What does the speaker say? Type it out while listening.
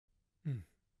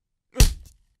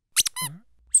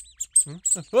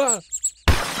Ah!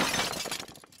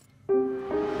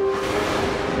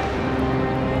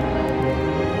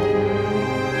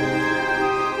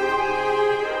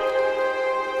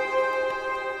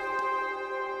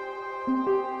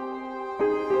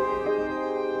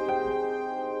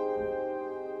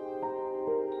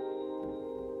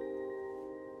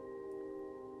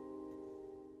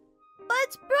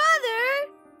 But brother,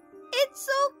 it's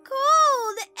so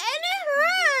cold and it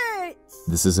hurts.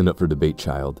 This isn't up for debate,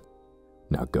 child.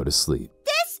 Now go to sleep.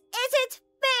 This isn't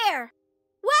fair.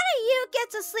 Why do you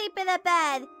get to sleep in a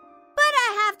bed, but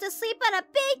I have to sleep on a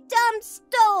big dumb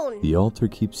stone? The altar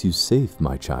keeps you safe,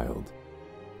 my child.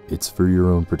 It's for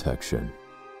your own protection.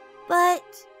 But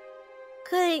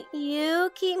couldn't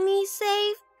you keep me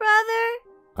safe, brother?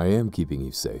 I am keeping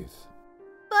you safe.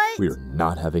 But We are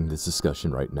not having this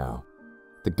discussion right now.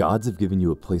 The gods have given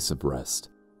you a place of rest.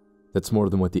 That's more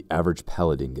than what the average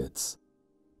paladin gets.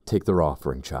 Take their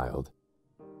offering, child.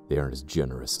 They aren't as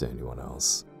generous to anyone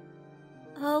else.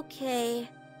 okay.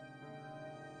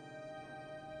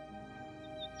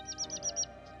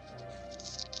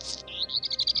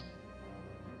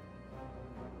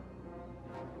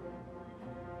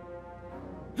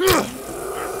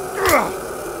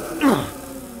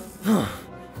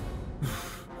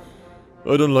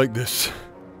 I don't like this.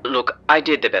 Look, I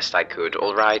did the best I could,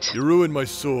 alright? You ruined my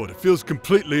sword. It feels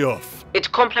completely off.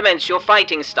 It complements your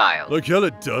fighting style. Like hell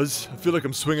it does. I feel like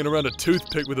I'm swinging around a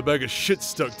toothpick with a bag of shit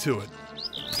stuck to it.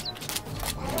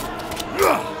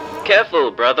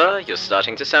 Careful, brother. You're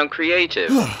starting to sound creative.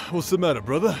 What's the matter,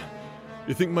 brother?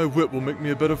 You think my whip will make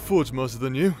me a better forge master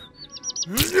than you?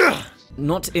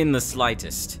 Not in the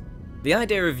slightest. The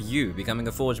idea of you becoming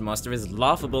a forge master is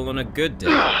laughable on a good day.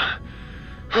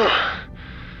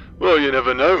 Well, you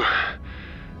never know.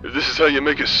 If this is how you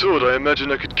make a sword, I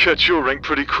imagine I could catch your rank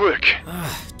pretty quick.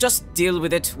 Just deal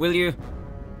with it, will you?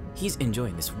 He's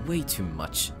enjoying this way too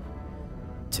much.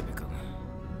 Typical.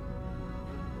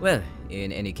 Well,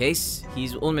 in any case,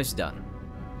 he's almost done.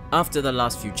 After the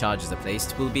last few charges are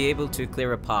placed, we'll be able to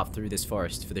clear a path through this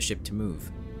forest for the ship to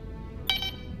move.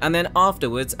 And then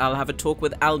afterwards, I'll have a talk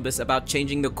with Albus about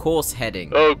changing the course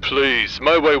heading. Oh, please.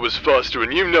 My way was faster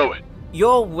and you know it.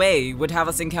 Your way would have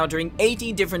us encountering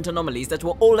 80 different anomalies that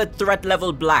were all at threat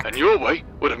level black. And your way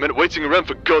would have meant waiting around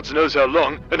for gods knows how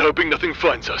long and hoping nothing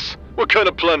finds us. What kind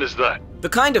of plan is that? The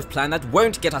kind of plan that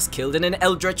won't get us killed in an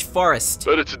eldritch forest.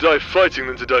 Better to die fighting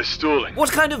than to die stalling.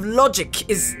 What kind of logic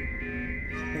is...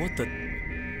 What the...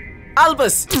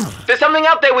 Albus! There's something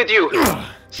out there with you!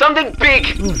 Something big!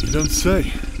 Oh, you don't say.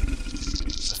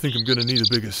 I think I'm gonna need a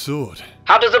bigger sword.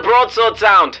 How does a broadsword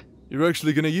sound? You're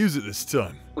actually gonna use it this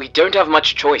time? We don't have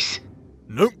much choice.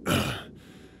 Nope.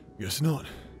 Guess not.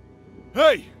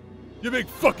 Hey! You big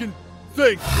fucking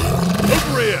thing!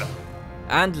 Over here!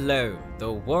 And lo,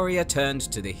 the warrior turned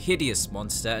to the hideous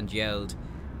monster and yelled,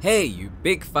 "Hey, you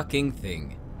big fucking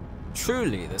thing.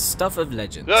 Truly the stuff of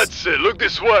legends." That's it, look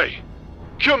this way!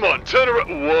 Come on, turn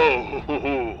around.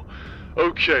 Whoa!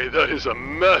 Okay, that is a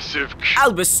massive...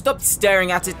 Albus, stop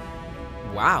staring at it.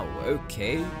 Wow,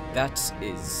 okay, that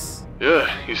is... Yeah,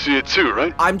 you see it too,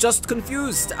 right? I'm just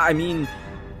confused. I mean,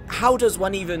 how does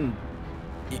one even...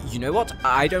 You know what?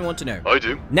 I don't want to know. I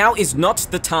do. Now is not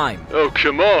the time. Oh,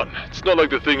 come on. It's not like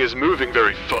the thing is moving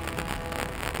very fast.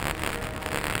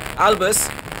 Albus?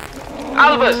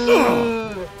 Albus!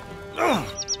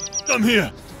 I'm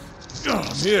here.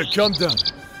 I'm here, calm down.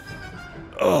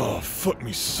 Oh, fuck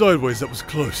me sideways, that was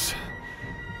close.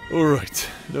 Alright,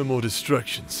 no more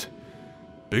distractions.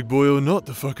 Big boy or not,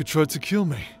 the fucker tried to kill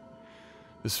me.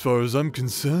 As far as I'm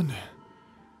concerned,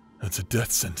 that's a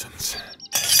death sentence.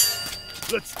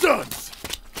 Let's dance!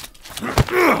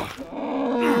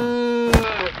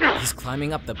 He's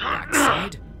climbing up the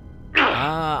backside?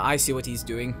 Ah, I see what he's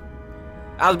doing.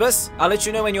 Albus, I'll let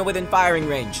you know when you're within firing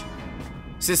range.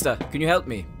 Sister, can you help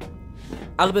me?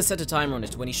 Albus set a timer on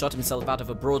it when he shot himself out of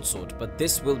a broadsword, but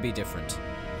this will be different.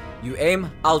 You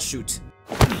aim, I'll shoot.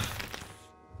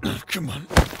 Come on.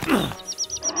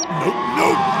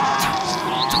 Nope.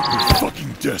 Don't you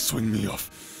fucking dare swing me off.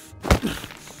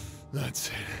 That's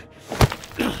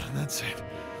it.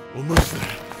 Almost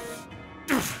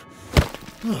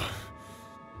there.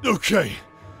 Okay.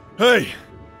 Hey,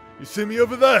 you see me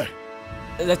over there?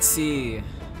 Let's see.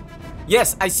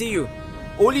 Yes, I see you.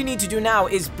 All you need to do now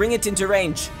is bring it into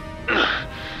range.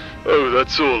 Oh,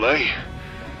 that's all, eh?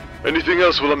 Anything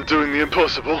else while I'm doing the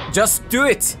impossible? Just do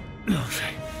it!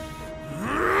 Okay.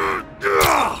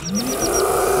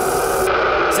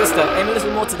 Sister, aim a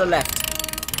little more to the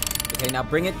left. Okay, now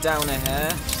bring it down a hair.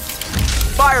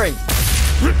 Firing!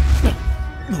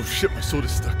 Oh shit, my sword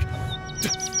is stuck.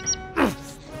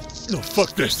 No,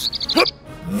 fuck this. Hup.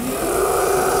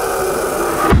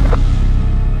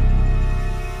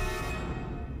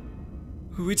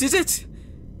 We did it!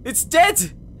 It's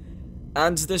dead!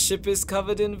 And the ship is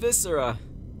covered in viscera.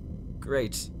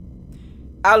 Great.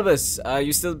 Albus, are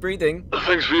you still breathing?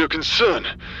 Thanks for your concern.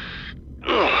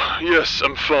 Oh, yes,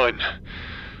 I'm fine.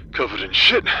 Covered in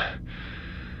shit.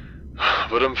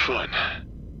 But I'm fine.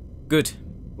 Good.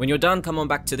 When you're done, come on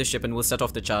back to the ship and we'll set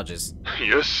off the charges.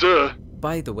 Yes, sir.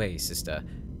 By the way, sister,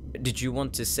 did you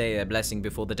want to say a blessing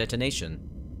before the detonation?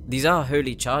 These are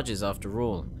holy charges after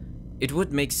all. It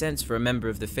would make sense for a member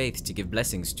of the faith to give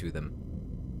blessings to them.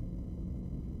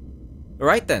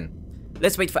 Alright then.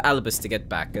 Let's wait for Albus to get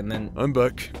back and then... I'm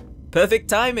back. Perfect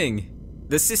timing!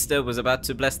 The sister was about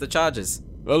to bless the charges.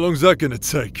 How long's that gonna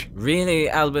take? Really,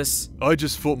 Albus? I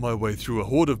just fought my way through a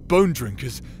horde of bone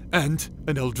drinkers and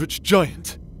an eldritch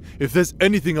giant. If there's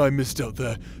anything I missed out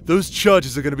there, those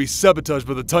charges are gonna be sabotaged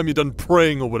by the time you're done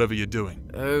praying or whatever you're doing.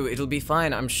 Oh, it'll be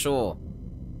fine, I'm sure.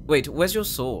 Wait, where's your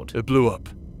sword? It blew up.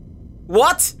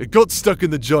 What? It got stuck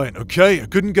in the giant, okay? I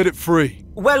couldn't get it free.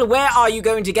 Well, where are you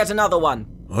going to get another one?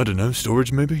 I don't know,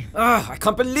 storage maybe? Ugh, I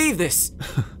can't believe this!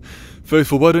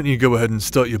 Faithful, why don't you go ahead and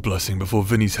start your blessing before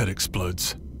Vinny's head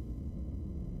explodes?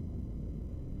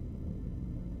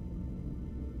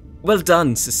 Well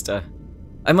done, sister.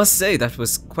 I must say that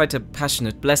was quite a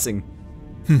passionate blessing.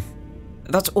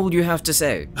 That's all you have to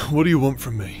say? What do you want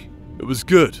from me? It was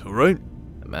good, alright?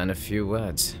 A man of few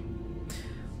words.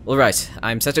 Alright,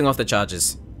 I'm setting off the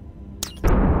charges.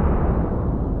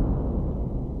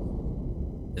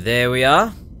 There we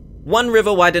are. One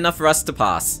river wide enough for us to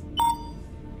pass.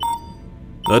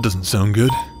 That doesn't sound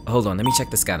good. Hold on, let me check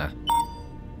the scanner.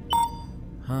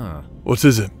 Huh. What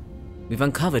is it? We've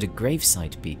uncovered a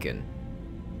gravesite beacon.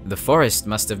 The forest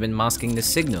must have been masking the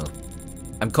signal.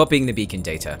 I'm copying the beacon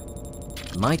data.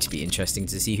 Might be interesting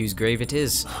to see whose grave it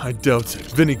is. I doubt it.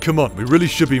 Vinny, come on, we really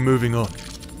should be moving on.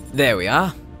 There we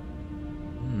are.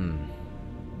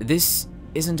 This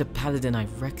isn't a paladin I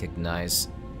recognize.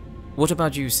 What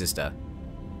about you, sister?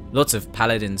 Lots of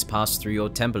paladins pass through your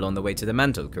temple on the way to the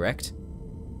mantle, correct?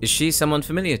 Is she someone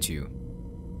familiar to you?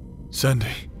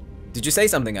 Sandy. Did you say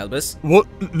something, Albus? What?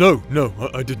 No,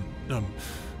 I didn't.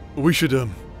 We should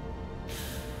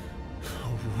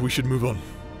move on.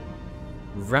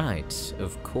 Right,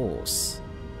 of course.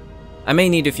 I may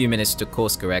need a few minutes to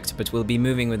course correct, but we'll be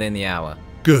moving within the hour.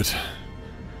 Good.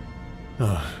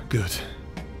 Good.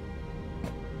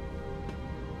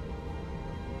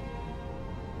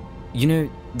 You know,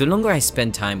 the longer I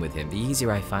spend time with him, the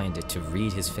easier I find it to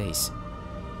read his face.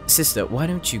 Sister, why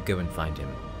don't you go and find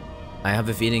him? I have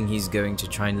a feeling he's going to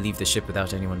try and leave the ship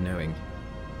without anyone knowing.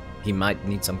 He might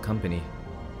need some company.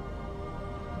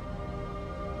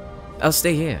 I'll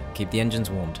stay here, keep the engines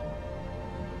warmed.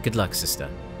 Good luck, sister.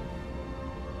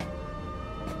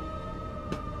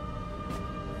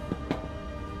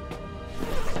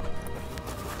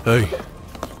 Hey.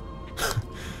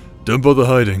 Don't bother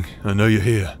hiding. I know you're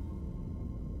here.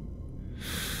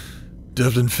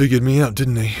 Devlin figured me out,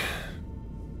 didn't he?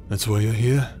 That's why you're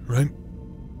here, right?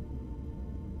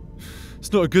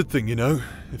 It's not a good thing, you know.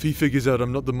 If he figures out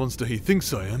I'm not the monster he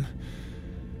thinks I am,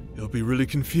 he'll be really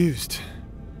confused.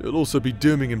 He'll also be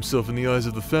dooming himself in the eyes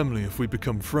of the family if we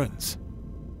become friends.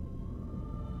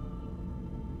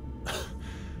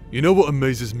 You know what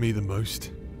amazes me the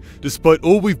most? Despite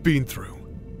all we've been through,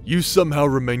 you somehow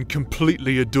remain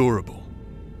completely adorable.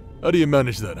 How do you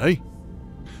manage that, eh?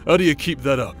 How do you keep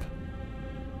that up?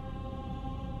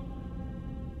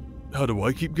 How do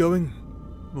I keep going?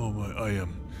 Well,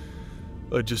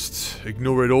 I just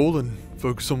ignore it all and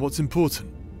focus on what's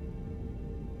important.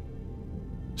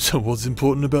 So what's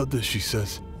important about this, she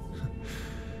says?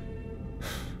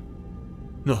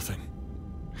 Nothing.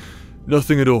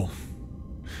 Nothing at all.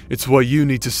 It's why you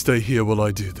need to stay here while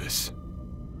I do this.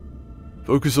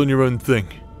 Focus on your own thing.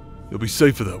 You'll be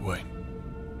safer that way.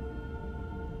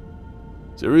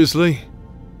 Seriously?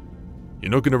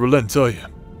 You're not gonna relent, are you?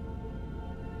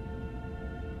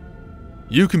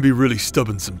 You can be really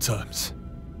stubborn sometimes.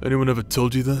 Anyone ever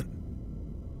told you that?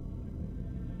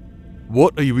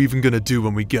 What are you even gonna do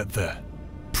when we get there?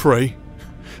 Pray?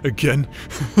 Again?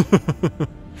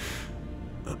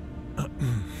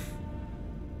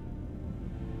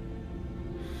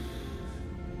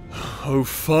 Oh,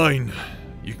 fine.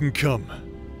 You can come.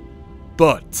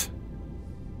 But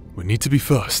we need to be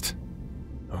fast.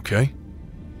 Okay?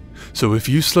 So if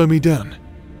you slow me down,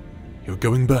 you're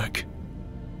going back.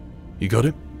 You got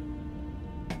it?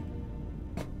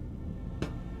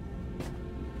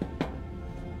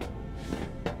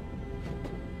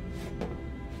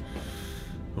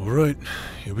 Alright,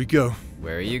 here we go.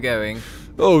 Where are you going?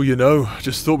 Oh, you know,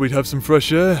 just thought we'd have some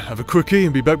fresh air, have a quickie,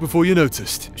 and be back before you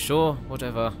noticed. Sure,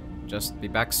 whatever. Just be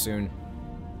back soon.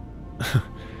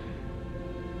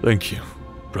 Thank you,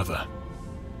 brother.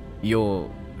 You're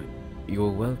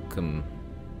welcome.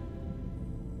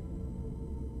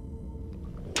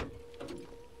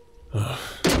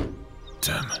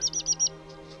 Damn.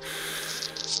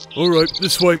 Alright,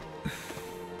 this way.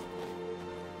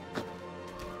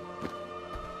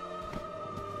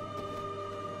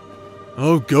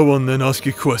 Oh, go on then, ask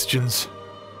your questions.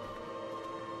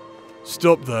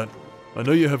 Stop that. I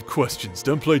know you have questions,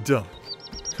 don't play dumb.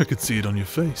 I could see it on your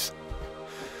face.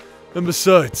 And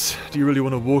besides, do you really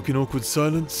want to walk in awkward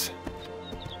silence?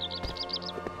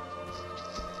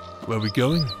 Where are we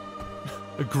going?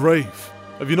 A grave.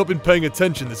 Have you not been paying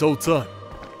attention this whole time?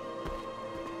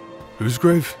 Whose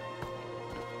grave?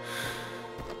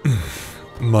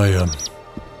 My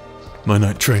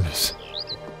night trainers.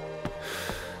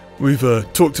 We've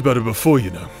talked about it before,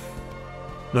 you know.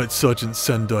 Night Sergeant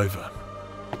Sandiver.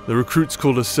 The recruits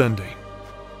call her Sandy.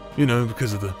 You know,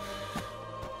 because of the...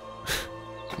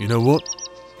 You know what?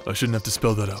 I shouldn't have to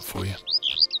spell that out for you.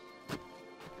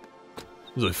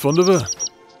 Was I fond of her?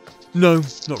 No,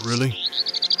 not really.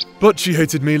 But she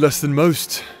hated me less than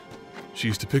most. She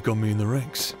used to pick on me in the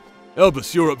ranks.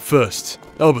 Albus, you're up first.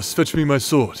 Albus, fetch me my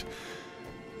sword.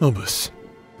 Albus,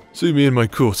 see me in my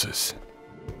quarters.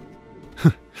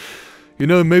 You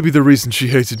know, maybe the reason she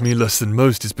hated me less than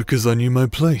most is because I knew my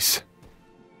place.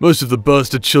 Most of the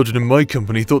bastard children in my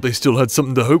company thought they still had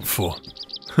something to hope for.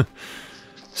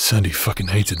 Sandy fucking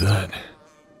hated that.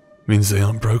 Means they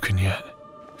aren't broken yet.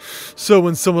 So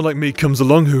when someone like me comes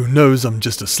along who knows I'm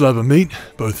just a slab of meat,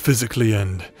 both physically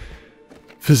and...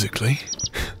 physically...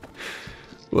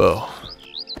 well,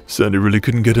 Sandy really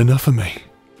couldn't get enough of me.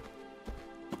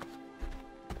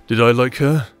 Did I like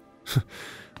her?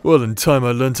 Well, in time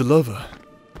I learned to love her.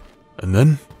 And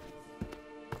then,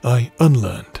 I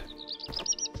unlearned.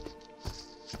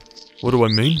 What do I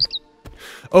mean?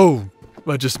 Oh,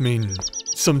 I just mean,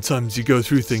 sometimes you go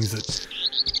through things that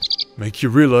make you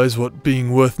realize what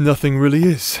being worth nothing really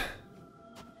is.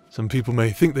 Some people may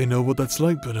think they know what that's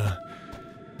like, but,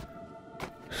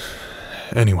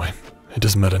 anyway, it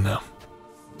doesn't matter now.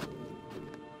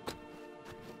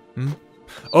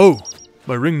 Oh,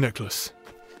 my ring necklace.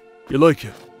 You like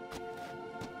it?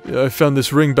 Yeah, I found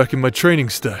this ring back in my training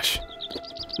stash.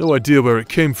 No idea where it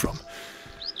came from.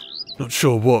 Not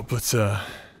sure what, but,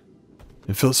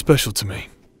 it felt special to me.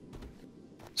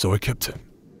 So I kept it.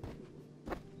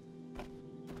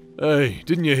 Hey,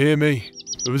 didn't you hear me?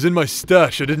 It was in my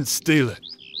stash, I didn't steal it.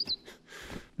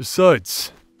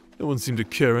 Besides, no one seemed to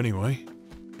care anyway.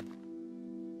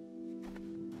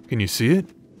 Can you see it?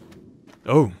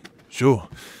 Oh, sure.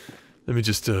 Let me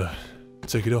just,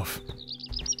 take it off.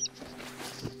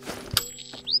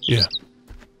 Yeah.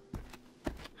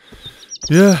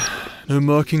 Yeah, no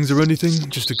markings or anything,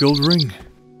 just a gold ring.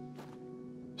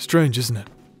 Strange, isn't it?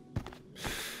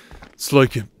 It's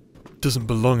like it doesn't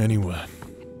belong anywhere.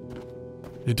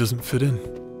 It doesn't fit in.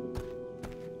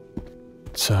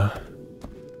 It's,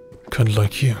 kind of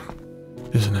like you,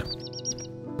 isn't it?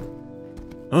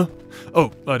 Huh?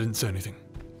 Oh, I didn't say anything.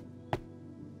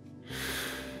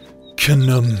 Can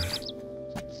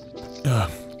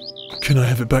I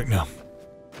have it back now?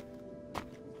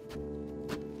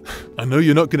 I know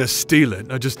you're not gonna steal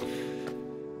it, I just...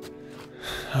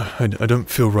 I don't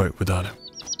feel right without it.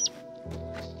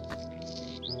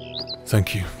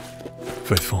 Thank you,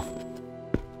 faithful.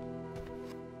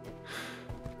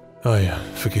 I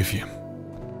forgive you.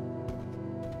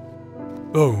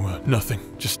 Oh, nothing.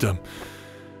 Just, I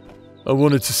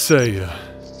wanted to say,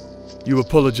 you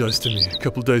apologized to me a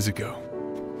couple days ago.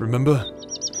 Remember?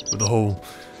 With the whole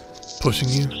pushing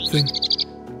you thing?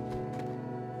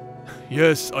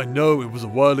 Yes, I know it was a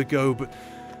while ago, but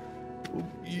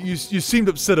you seemed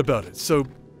upset about it, so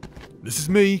this is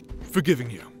me forgiving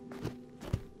you.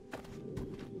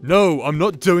 No, I'm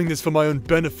not doing this for my own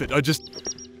benefit, I just...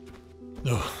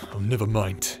 Oh, never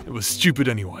mind. It was stupid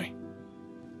anyway.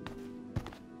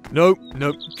 No,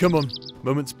 come on.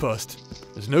 Moment's past.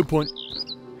 There's no point.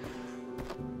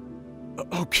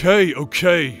 Okay.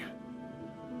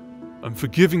 I'm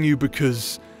forgiving you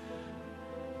because...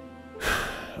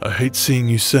 I hate seeing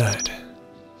you sad.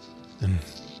 And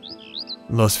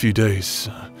the last few days,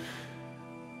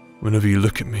 whenever you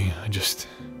look at me, I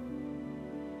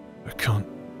can't...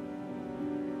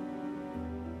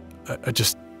 I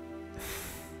just...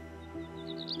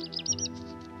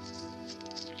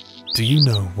 Do you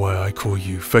know why I call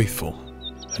you Faithful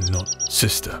and not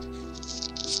Sister?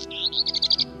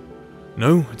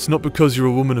 No, it's not because you're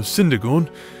a woman of Cindergorn.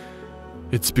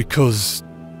 It's because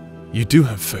you do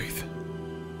have faith.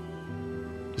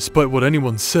 Despite what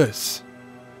anyone says,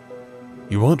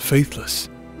 you aren't faithless.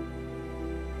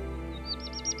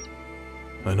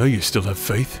 I know you still have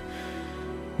faith,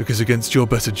 because against your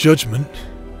better judgment,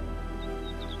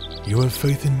 you have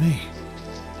faith in me.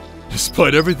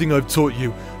 Despite everything I've taught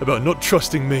you about not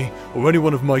trusting me or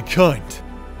anyone of my kind,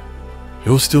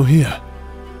 you're still here.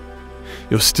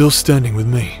 You're still standing with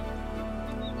me.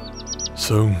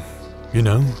 So, you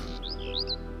know,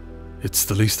 it's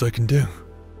the least I can do.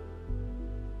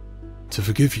 To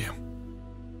forgive you.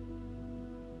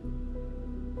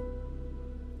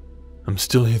 I'm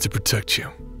still here to protect you.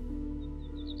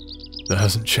 That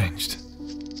hasn't changed.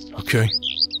 Okay?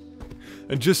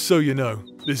 And just so you know,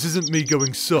 this isn't me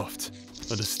going soft.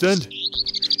 Understand?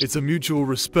 It's a mutual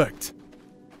respect.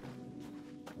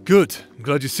 Good. I'm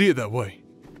glad you see it that way.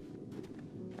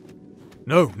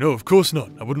 No, of course not.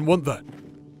 I wouldn't want that.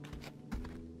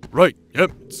 Right,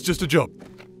 yep, it's just a job.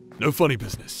 No funny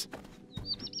business.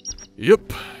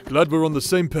 Yep, glad we're on the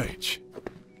same page.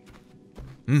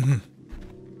 Mm-hmm.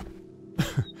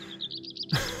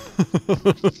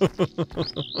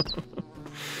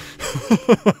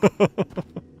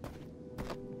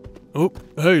 Oh,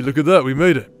 hey, look at that, we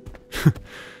made it.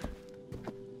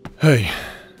 Hey,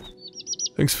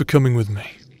 thanks for coming with me.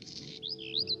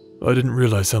 I didn't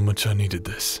realize how much I needed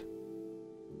this.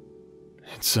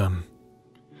 It's,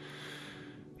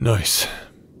 nice.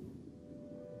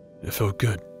 It felt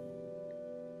good.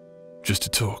 Just to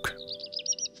talk.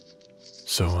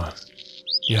 So,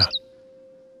 yeah.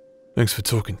 Thanks for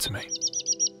talking to me.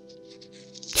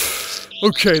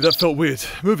 Okay, that felt weird.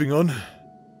 Moving on.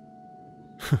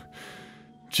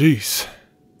 Jeez.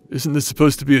 Isn't this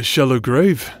supposed to be a shallow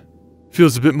grave?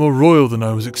 Feels a bit more royal than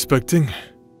I was expecting.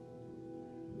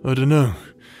 I don't know.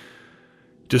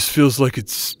 Just feels like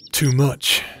it's too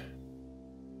much.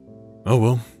 Oh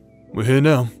well, we're here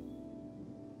now.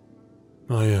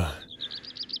 I,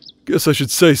 guess I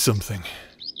should say something.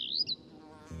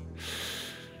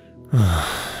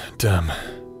 Damn.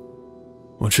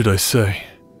 What should I say?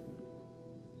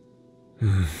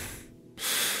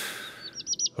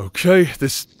 Okay,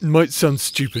 this might sound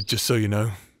stupid, just so you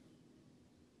know.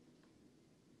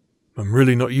 I'm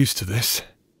really not used to this.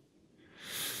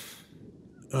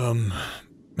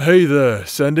 Hey there,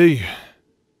 Sandy.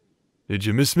 Did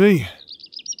you miss me?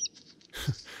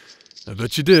 I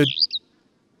bet you did.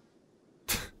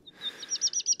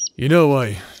 You know,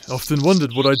 I often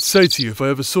wondered what I'd say to you if I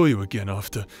ever saw you again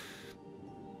after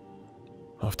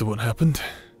what happened.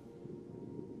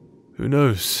 Who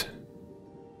knows?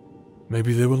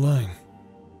 Maybe they were lying.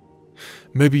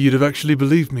 Maybe you'd have actually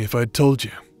believed me if I had told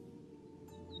you.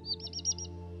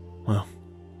 Well,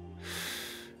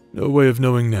 no way of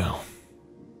knowing now.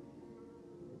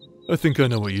 I think I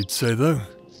know what you'd say, though.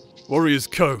 Warrior's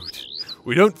code.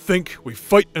 We don't think, we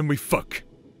fight and we fuck.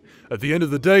 At the end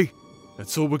of the day,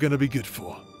 that's all we're gonna be good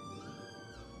for.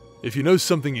 If you know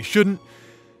something you shouldn't,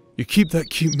 you keep that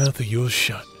cute mouth of yours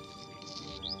shut.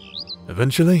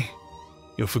 Eventually,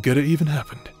 you'll forget it even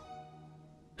happened.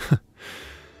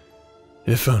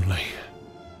 If only.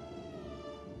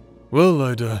 Well,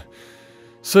 I'd,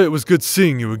 say it was good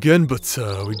seeing you again, but,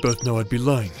 we both know I'd be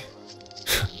lying.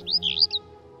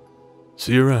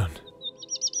 See you around.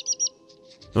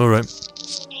 Alright,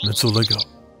 that's all I got.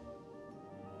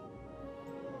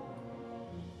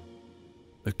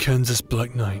 The Kansas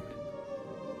Black Knight.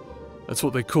 That's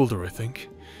what they called her, I think.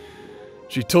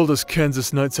 She told us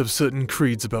Kansas Knights have certain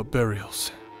creeds about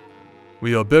burials.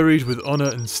 We are buried with honor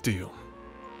and steel.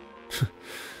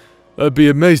 I'd be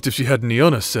amazed if she had any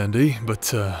honor, Sandy,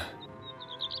 but,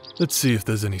 let's see if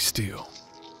there's any steel.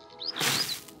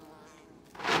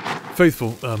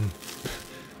 Faithful,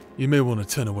 you may want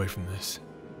to turn away from this.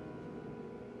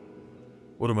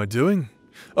 What am I doing?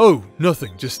 Oh,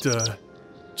 nothing, just,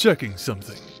 checking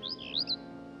something.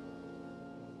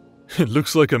 It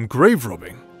looks like I'm grave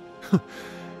robbing.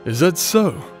 Is that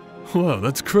so? Wow,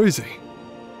 that's crazy.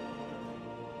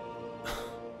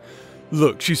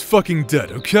 Look, she's fucking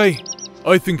dead, okay?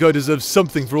 I think I deserve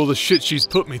something for all the shit she's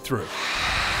put me through.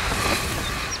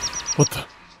 What the?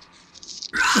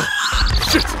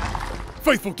 Shit!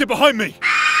 Faithful, get behind me!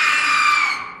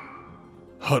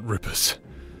 Heart rippers.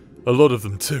 A lot of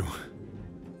them, too.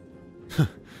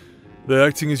 They're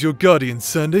acting as your guardian,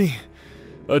 Sandy.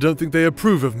 I don't think they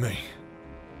approve of me.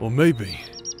 Or maybe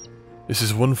this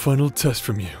is one final test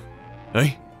from you,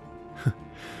 eh?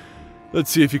 Let's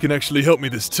see if you can actually help me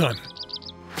this time.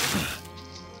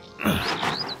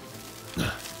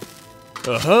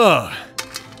 Aha!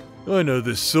 I know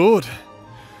this sword.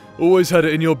 Always had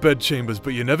it in your bedchambers,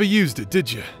 but you never used it,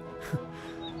 did you?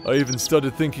 I even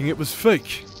started thinking it was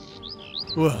fake.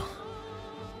 Well,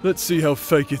 let's see how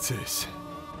fake it is.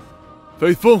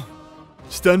 Faithful,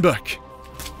 stand back.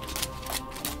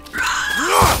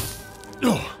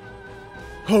 Oh,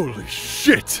 holy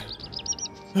shit!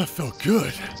 That felt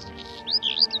good.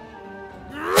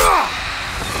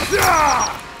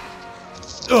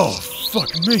 Oh, fuck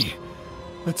me.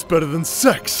 That's better than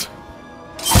sex.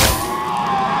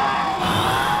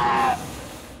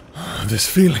 This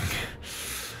feeling.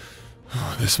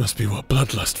 Oh, this must be what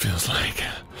bloodlust feels like.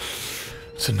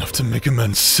 It's enough to make a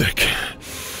man sick.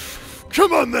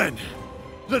 Come on then!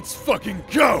 Let's fucking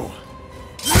go!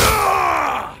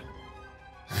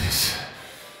 This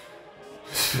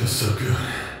feels so good.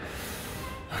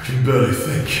 I can barely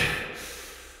think.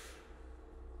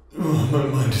 Oh, my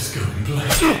mind is going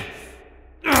blank.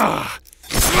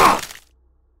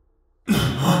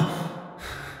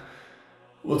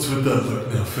 What's with that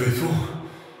look now, Faithful?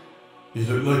 You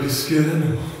look like a scared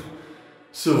animal.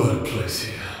 So out of place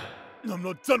here. I'm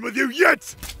not done with you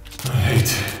yet! I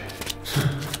hate it.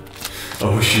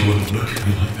 I wish you wouldn't look at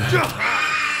me like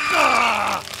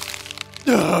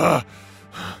that.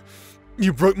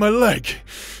 You broke my leg.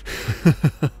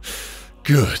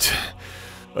 Good.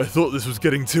 I thought this was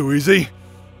getting too easy.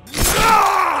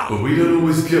 But we don't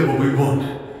always get what we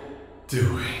want,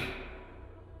 do we?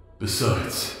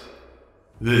 Besides,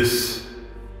 this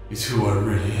is who I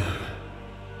really am,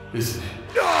 isn't it?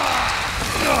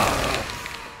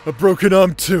 A broken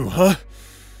arm too, huh?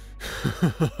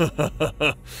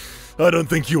 I don't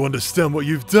think you understand what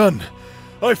you've done.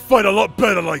 I fight a lot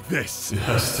better like this. It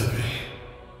has to be.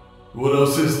 What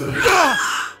else is there?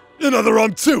 Another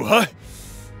arm too, huh?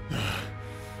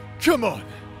 Come on.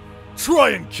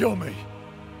 Try and kill me.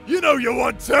 You know you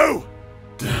want to!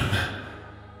 Damn.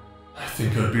 I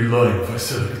think I'd be lying if I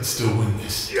said I could still win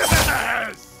this.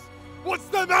 Yes! What's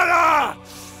the matter?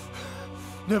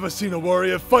 Never seen a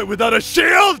warrior fight without a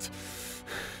shield?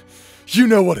 You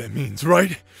know what it means,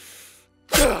 right?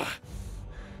 Come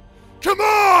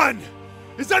on!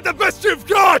 Is that the best you've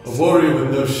got? A warrior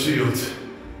with no shield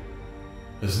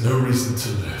has no reason to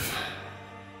live.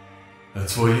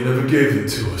 That's why you never gave them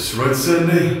to us, right,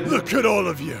 Sandy? Look at all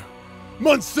of you.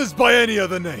 Monsters by any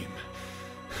other name.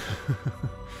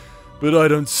 But I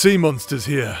don't see monsters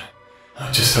here.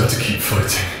 I just have to keep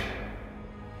fighting.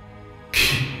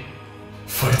 Keep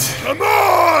fighting. Come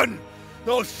on!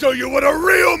 I'll show you what a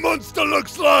real monster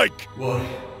looks like! Why?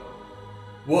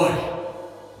 Why?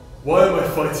 Why am I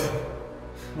fighting?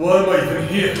 Why am I even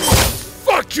here?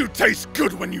 Fuck, you taste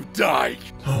good when you die!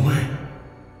 Oh wait.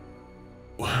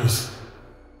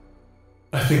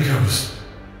 I think I was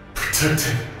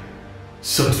protecting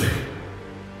something,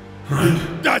 right?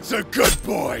 That's a good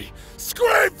boy!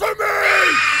 Scream for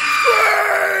me!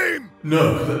 Scream!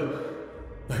 No,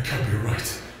 that can't be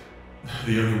right.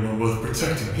 The only one worth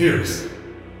protecting here is...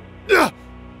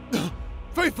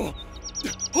 Faithful!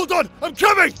 Hold on, I'm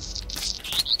coming!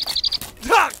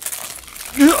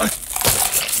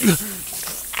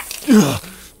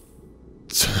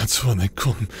 So that's why they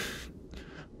call them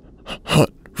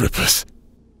heart rippers.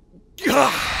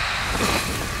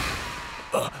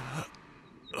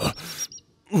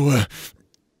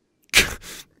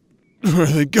 Where are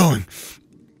they going?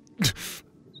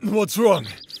 What's wrong?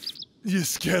 You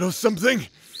scared or something?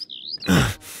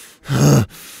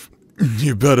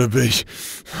 You better be.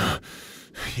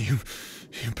 You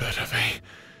better be.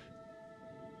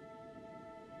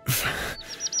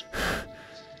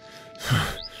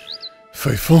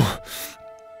 Faithful,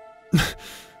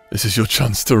 this is your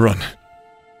chance to run.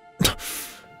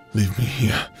 Leave me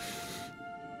here.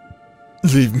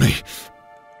 Leave me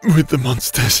with the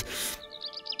monsters.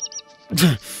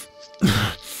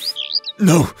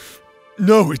 No,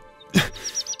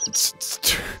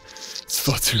 it's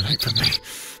far too late for me.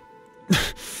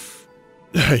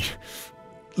 Hey,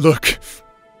 look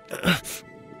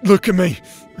at me.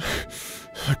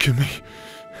 Look at me.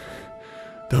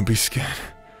 Don't be scared,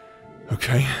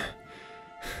 okay?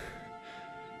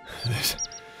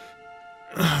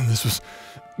 This was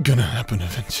gonna happen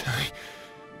eventually.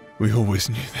 We always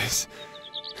knew this.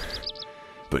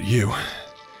 But you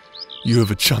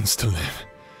have a chance to live.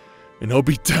 And I'll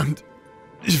be damned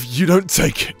if you don't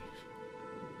take it.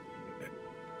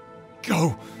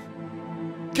 Go,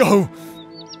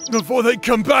 before they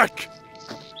come back!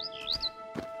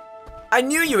 I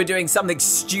knew you were doing something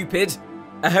stupid.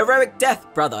 A heroic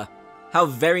death, brother. How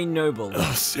very noble.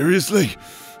 Oh, seriously?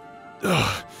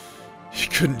 Oh, you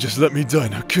couldn't just let me die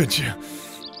now, could you?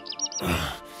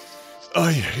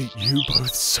 I hate you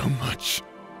both so much.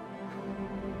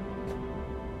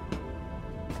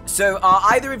 So, are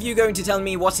either of you going to tell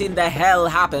me what in the hell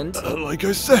happened? Like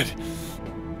I said,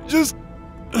 just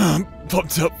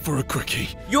popped up for a quickie.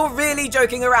 You're really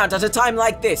joking around at a time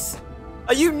like this?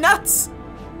 Are you nuts?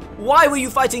 Why were you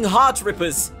fighting Heart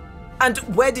Rippers? And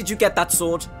where did you get that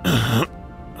sword?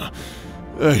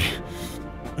 Hey,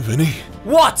 Vinny?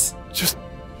 What? Just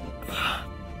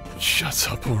shut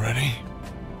up already.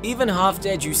 Even half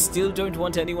dead, you still don't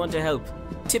want anyone to help.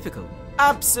 Typical.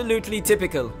 Absolutely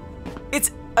typical.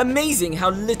 It's amazing how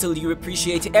little you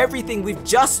appreciate everything we've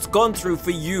just gone through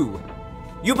for you.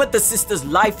 You put the sister's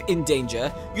life in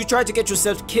danger, you tried to get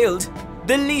yourself killed.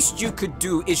 The least you could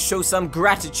do is show some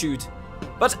gratitude.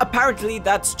 But apparently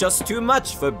that's just too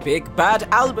much for big bad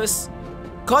Albus.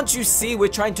 Can't you see we're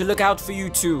trying to look out for you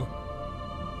too?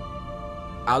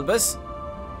 Albus?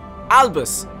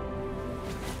 Albus!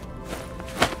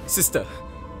 Sister,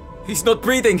 he's not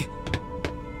breathing.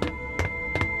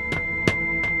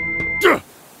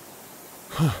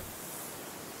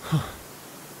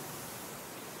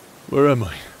 Where am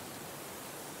I?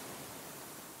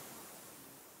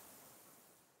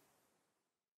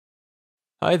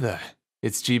 Hi there,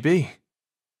 it's GB.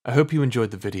 I hope you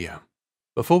enjoyed the video.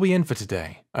 Before we end for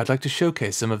today, I'd like to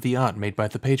showcase some of the art made by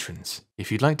the patrons.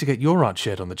 If you'd like to get your art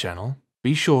shared on the channel,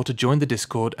 be sure to join the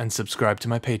Discord and subscribe to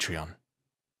my Patreon.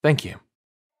 Thank you.